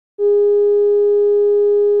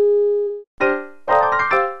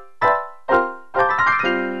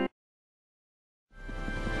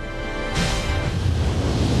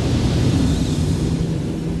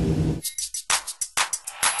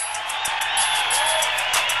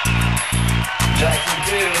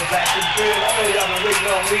Jacksonville, I know y'all been waiting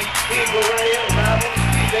on me. Here go right here, live on the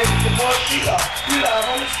street, baby. The boy Sheila, we live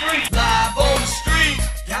on the street. Live on the street,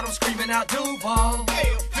 got them screaming out Duval,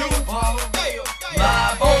 Duval.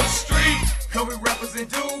 Live on the street, cause we represent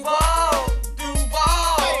Duval,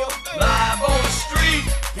 Duval. Live on the street,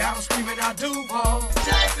 got them screaming out Duval,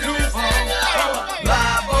 Duval.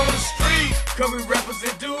 Live on the street, cause we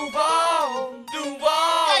represent Duval,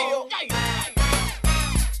 Duval.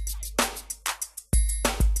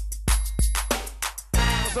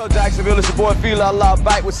 What's up, Jacksonville? It's your boy Fila Live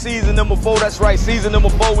back with season number 4. That's right, season number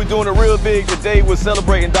 4. We're doing it real big today. We're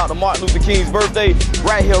celebrating Dr. Martin Luther King's birthday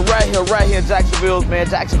right here in Jacksonville, man.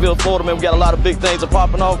 Jacksonville, Florida, man. We got a lot of big things are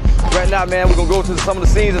popping off. Right now, man, we're gonna go to some of the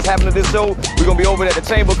scenes that's happening at this show. We're gonna be over at the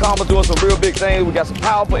Chamber of Commerce doing some real big things. We got some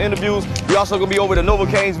powerful interviews. We also gonna be over at the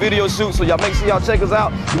Novocaine's video shoot. So y'all make sure y'all check us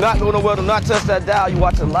out. Do not go nowhere. Do not touch that dial. You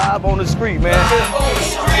watching live on the street, man.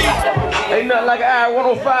 Ain't nothing like an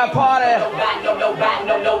I-105 party.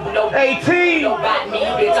 18.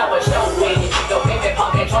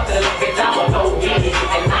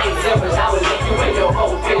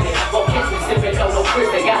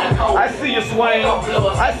 I see you swing.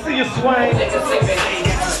 I see you swing.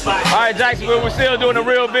 All right, Jacksonville, we're still doing it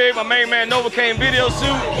real big. My main man Novocaine video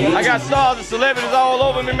shoot. I got stars and celebrities all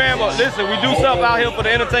over me, man. But listen, we do stuff out here for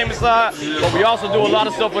the entertainment side, but we also do a lot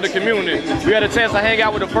of stuff for the community. We had a chance to hang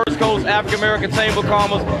out with the First Coast African American Chamber of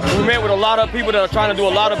Commerce. We met with a lot of people that are trying to do a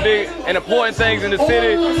lot of big and important things in the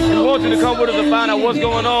city. We want you to come with us and find out what's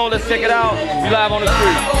going on. Let's check it out. We live on the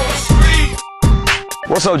street.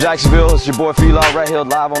 What's up, Jacksonville? It's your boy Fila right here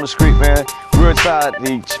live on the street, man. We're inside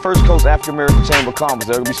the First Coast African American Chamber of Commerce.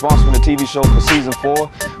 They're going to be sponsoring the TV show for season 4.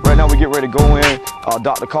 Right now we get ready to go in.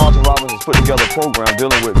 Dr. Carlton Robbins has put together a program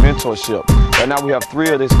dealing with mentorship. Right now we have 3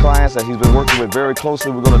 of his clients that he's been working with very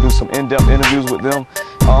closely. We're going to do some in-depth interviews with them.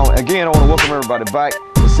 Again, I want to welcome everybody back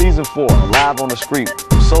to season 4, live on the street.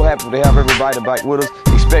 I'm so happy to have everybody back with us.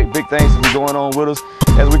 Expect big things to be going on with us.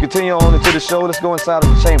 As we continue on into the show, let's go inside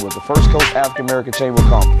of the chamber, the First Coast African American Chamber of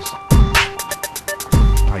Commerce.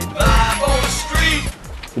 How you doing?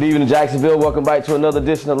 Good evening, Jacksonville. Welcome back to another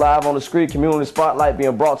edition of Live on the Street Community Spotlight,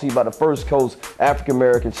 being brought to you by the First Coast African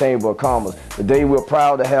American Chamber of Commerce. Today, we're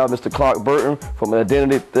proud to have Mr. Clark Burton from the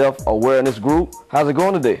Identity Theft Awareness Group. How's it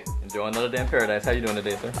going today? Enjoying another day in paradise. How you doing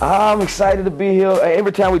today, sir? I'm excited to be here.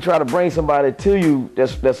 Every time we try to bring somebody to you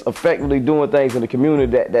that's effectively doing things in the community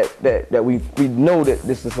that we know that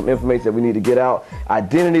this is some information that we need to get out.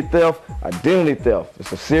 Identity theft.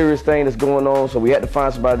 It's a serious thing that's going on, so we had to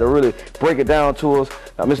find somebody to really break it down to us.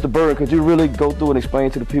 Now, Mr. Burton, could you really go through and explain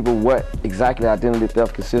to the people what exactly identity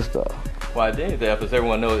theft consists of? Well, identity theft, as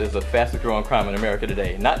everyone knows, is the fastest growing crime in America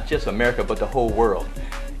today. Not just America, but the whole world.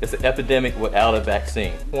 It's an epidemic without a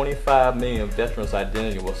vaccine. 25 million veterans'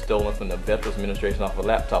 identity was stolen from the Veterans Administration off a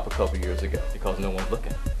laptop a couple years ago because no one's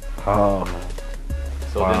looking. Oh.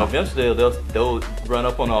 So then eventually they'll run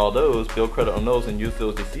up on all those, build credit on those, and use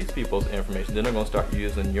those deceased people's information. Then they're going to start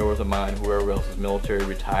using yours or mine, whoever else is military,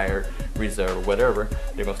 retired, reserve, or whatever.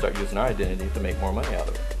 They're going to start using our identity to make more money out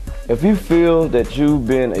of it. If you feel that you've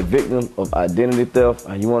been a victim of identity theft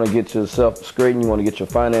and you want to get yourself straightened, you want to get your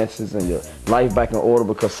finances and your life back in order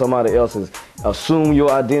because somebody else has assumed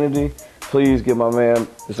your identity, please give my man,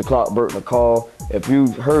 Mr. Clark Burton, a call. If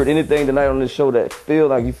you've heard anything tonight on this show that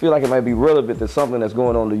you feel like it might be relevant to something that's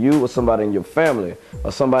going on to you or somebody in your family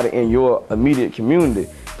or somebody in your immediate community,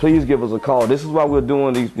 please give us a call. This is why we're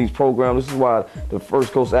doing these programs. This is why the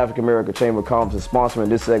First Coast African American Chamber of Commerce is sponsoring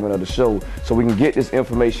this segment of the show, so we can get this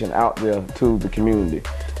information out there to the community.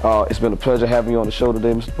 It's been a pleasure having you on the show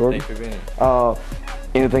today, Mr. Burton. Thanks for being here.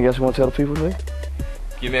 Anything else you want to tell the people today?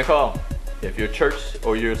 Give me a call. If your church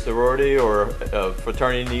or your sorority or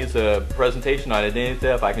fraternity needs a presentation on identity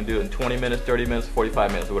theft, I can do it in 20 minutes, 30 minutes,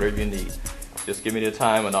 45 minutes, whatever you need. Just give me the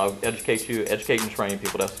time and I'll educate and train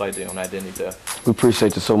people. That's what I do on identity theft. We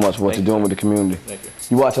appreciate you so much for what you're doing with the community. Thank you.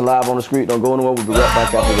 You watching Live on the Street. Don't go anywhere. We'll be right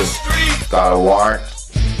back after this. Got a warrant?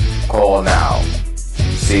 Call now.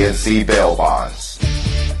 CNC Bail Bonds.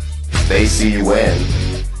 They see you in,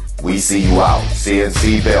 we see you out.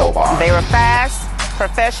 CNC Bail Bonds. They were fast,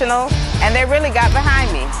 professional, and they really got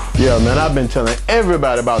behind me. Yeah, man, I've been telling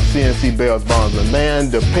everybody about CNC Bail Bonds, but man,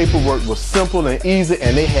 the paperwork was simple and easy,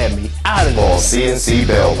 and they had me out of there. Call CNC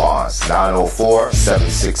Bail Bonds,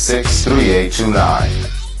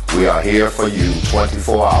 904-766-3829. We are here for you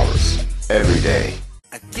 24 hours, every day.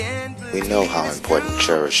 I can't We know how important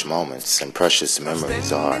cherished moments and precious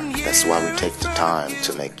memories are. That's why we take the time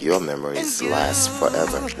to make your memories last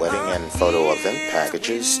forever. Wedding and photo event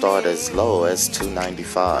packages start as low as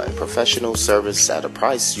 $2.95. Professional service at a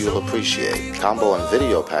price you'll appreciate. Combo and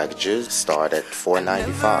video packages start at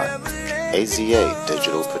 $4.95. AZA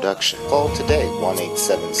Digital Production. Call today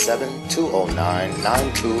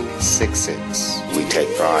 1-877-209-9266. We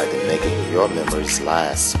take pride in making your memories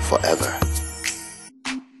last forever.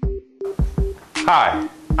 Hi,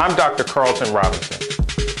 I'm Dr. Carlton Robinson.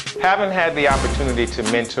 Having had the opportunity to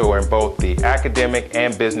mentor in both the academic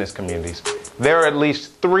and business communities, there are at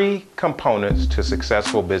least 3 components to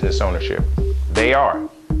successful business ownership. They are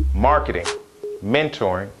marketing,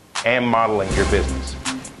 mentoring, and modeling your business.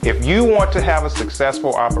 If you want to have a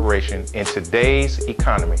successful operation in today's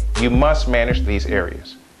economy, you must manage these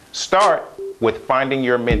areas. Start with finding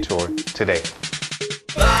your mentor today.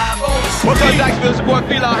 What's up, Jacksonville? It's your boy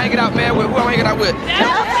Philo hanging out, man. Who I'm hanging out with? Oh,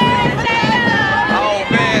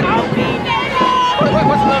 man.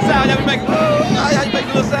 What's the little sound? Y'all make, how you make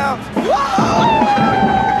the little sound? We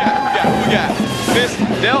got Miss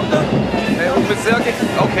Delta. Hey, Miss Selke.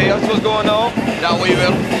 Okay, that's what's going on. Y'all wave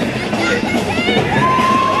up.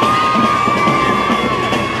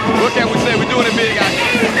 What can we say? We're doing it big out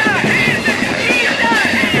here.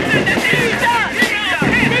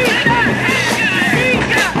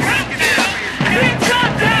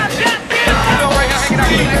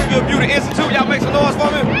 Nashville Beauty Institute, y'all make some noise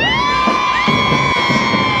for me.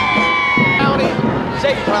 Cloudy,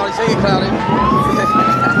 shake it, Cloudy, shake it, Cloudy.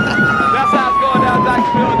 That's how it's going down,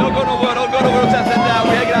 Jacksonville. Don't go nowhere, don't touch that down.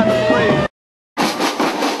 We hanging out the parade.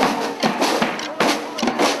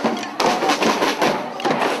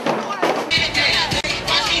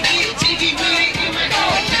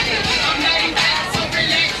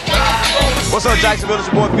 What's up, Jacksonville?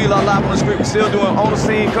 It's your boy Philo live on the street. We're still doing on the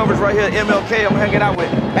scene coverage right here at MLK. I'm hanging out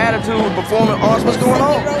with Attitude, Performing Arts. What's going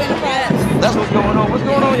on? That's what's going on. What's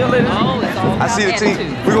going on, young ladies? Oh, it's all I see the team.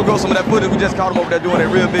 We're going to go some of that footage. We just caught them over there doing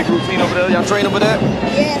that real big routine over there. Y'all train over there?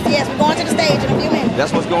 Yes, we're going to the stage in a few minutes.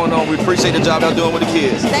 That's what's going on. We appreciate the job y'all doing with the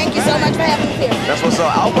kids. Thank you so much for having me here. That's what's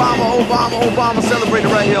up. Obama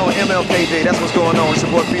celebrating right here on MLK Day. That's what's going on. It's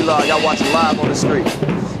your boy Philo. Y'all watching live on the street.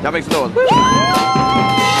 Y'all make some noise.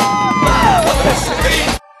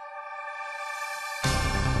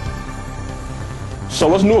 So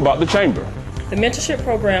what's new about the Chamber? The mentorship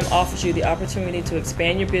program offers you the opportunity to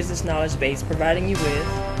expand your business knowledge base, providing you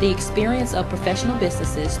with the experience of professional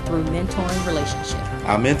businesses through mentoring relationships.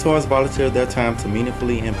 Our mentors volunteer their time to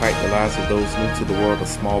meaningfully impact the lives of those new to the world of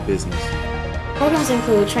small business. Programs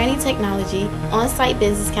include training technology, on-site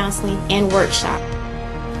business counseling, and workshops.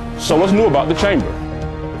 So what's new about the Chamber?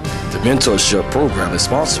 The mentorship program is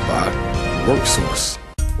sponsored by WorkSource.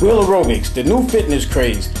 Wheel Aerobics, the new fitness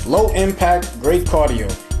craze. Low impact, great cardio.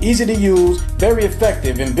 Easy to use, very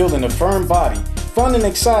effective in building a firm body. Fun and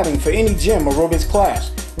exciting for any gym aerobics class.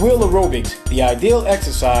 Wheel Aerobics, the ideal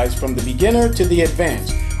exercise from the beginner to the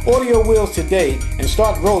advanced. Order your wheels today and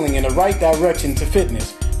start rolling in the right direction to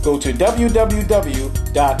fitness. Go to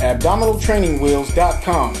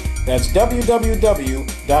www.abdominaltrainingwheels.com. That's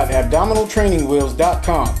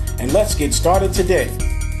www.abdominaltrainingwheels.com. And let's get started today.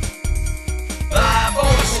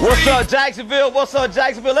 What's up, Jacksonville? What's up,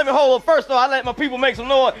 Jacksonville? Let me hold up. First of all, I let my people make some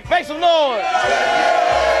noise. Make some noise!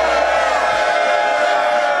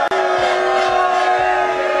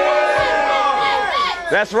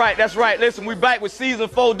 That's right, that's right. Listen, we back with season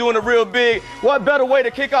 4 doing it real big. What better way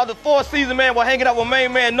to kick off the 4th season, man, while hanging out with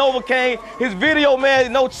main man Novocaine. His video,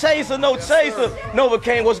 man, no chaser.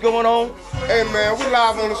 Novocaine, what's going on? Hey, man, we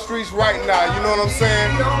live on the streets right now, you know what I'm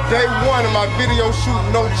saying? Day 1 of my video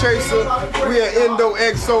shoot, No Chaser. We at Endo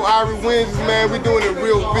XO Irie Wednesdays, man. We doing it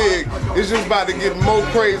real big. It's just about to get more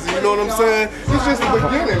crazy, you know what I'm saying? It's just the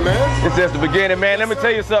beginning, man. It's just the beginning, man. Let me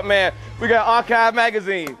tell you something, man. We got Archive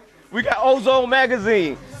Magazine. We got Ozone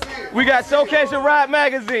Magazine. We got Showcase Your Ride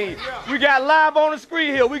Magazine. We got Live on the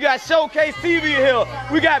Screen here. We got Showcase TV here.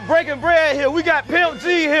 We got Breaking Bread here. We got Pimp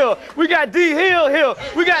G here. We got D Hill here.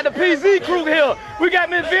 We got the PZ crew here. We got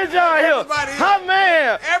Miss Vision here. Hot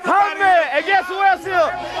man. Hot man. And guess who else here?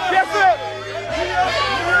 Guess who?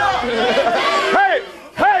 Hey.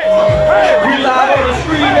 We live on the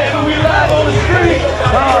street, man. We live on the street.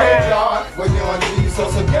 So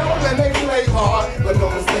together and they play hard, but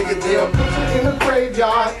don't mistake it, they'll put you in the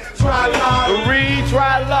graveyard. Try lottery.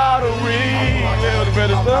 The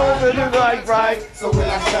better stuff in the light bright. So when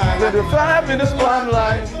I shine, better fly in the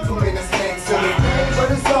spotlight. Too many snakes in the game,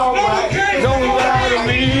 but it's alright. Don't lie to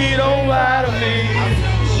me.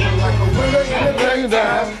 I'm like a winner in the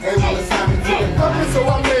breakdown. And when it's time to take it, so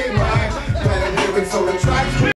I'm